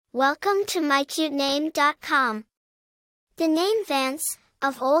Welcome to mycutename.com. The name Vance,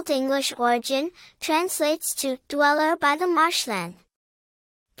 of Old English origin, translates to dweller by the marshland.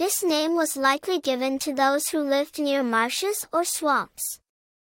 This name was likely given to those who lived near marshes or swamps.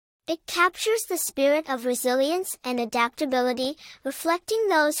 It captures the spirit of resilience and adaptability, reflecting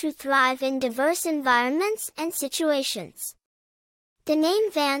those who thrive in diverse environments and situations. The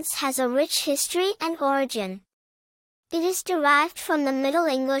name Vance has a rich history and origin. It is derived from the Middle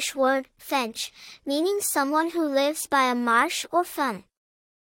English word, fench, meaning someone who lives by a marsh or fen.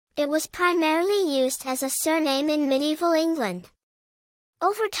 It was primarily used as a surname in medieval England.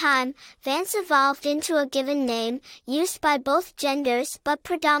 Over time, Vance evolved into a given name, used by both genders but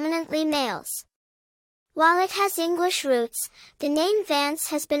predominantly males. While it has English roots, the name Vance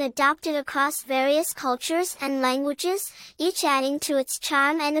has been adopted across various cultures and languages, each adding to its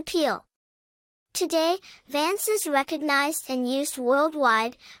charm and appeal. Today, Vance is recognized and used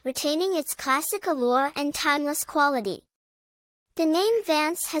worldwide, retaining its classic allure and timeless quality. The name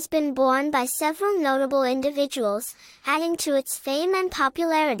Vance has been borne by several notable individuals, adding to its fame and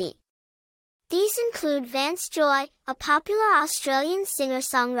popularity. These include Vance Joy, a popular Australian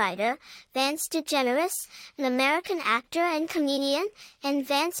singer-songwriter, Vance DeGeneres, an American actor and comedian, and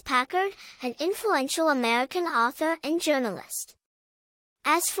Vance Packard, an influential American author and journalist.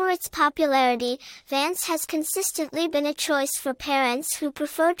 As for its popularity, Vance has consistently been a choice for parents who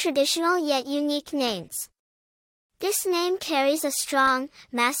prefer traditional yet unique names. This name carries a strong,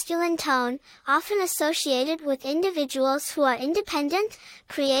 masculine tone, often associated with individuals who are independent,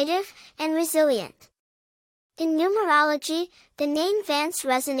 creative, and resilient. In numerology, the name Vance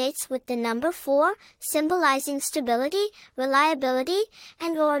resonates with the number 4, symbolizing stability, reliability,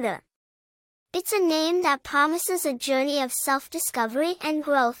 and order. It's a name that promises a journey of self-discovery and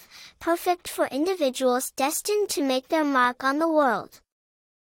growth, perfect for individuals destined to make their mark on the world.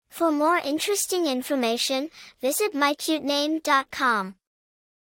 For more interesting information, visit mycutename.com.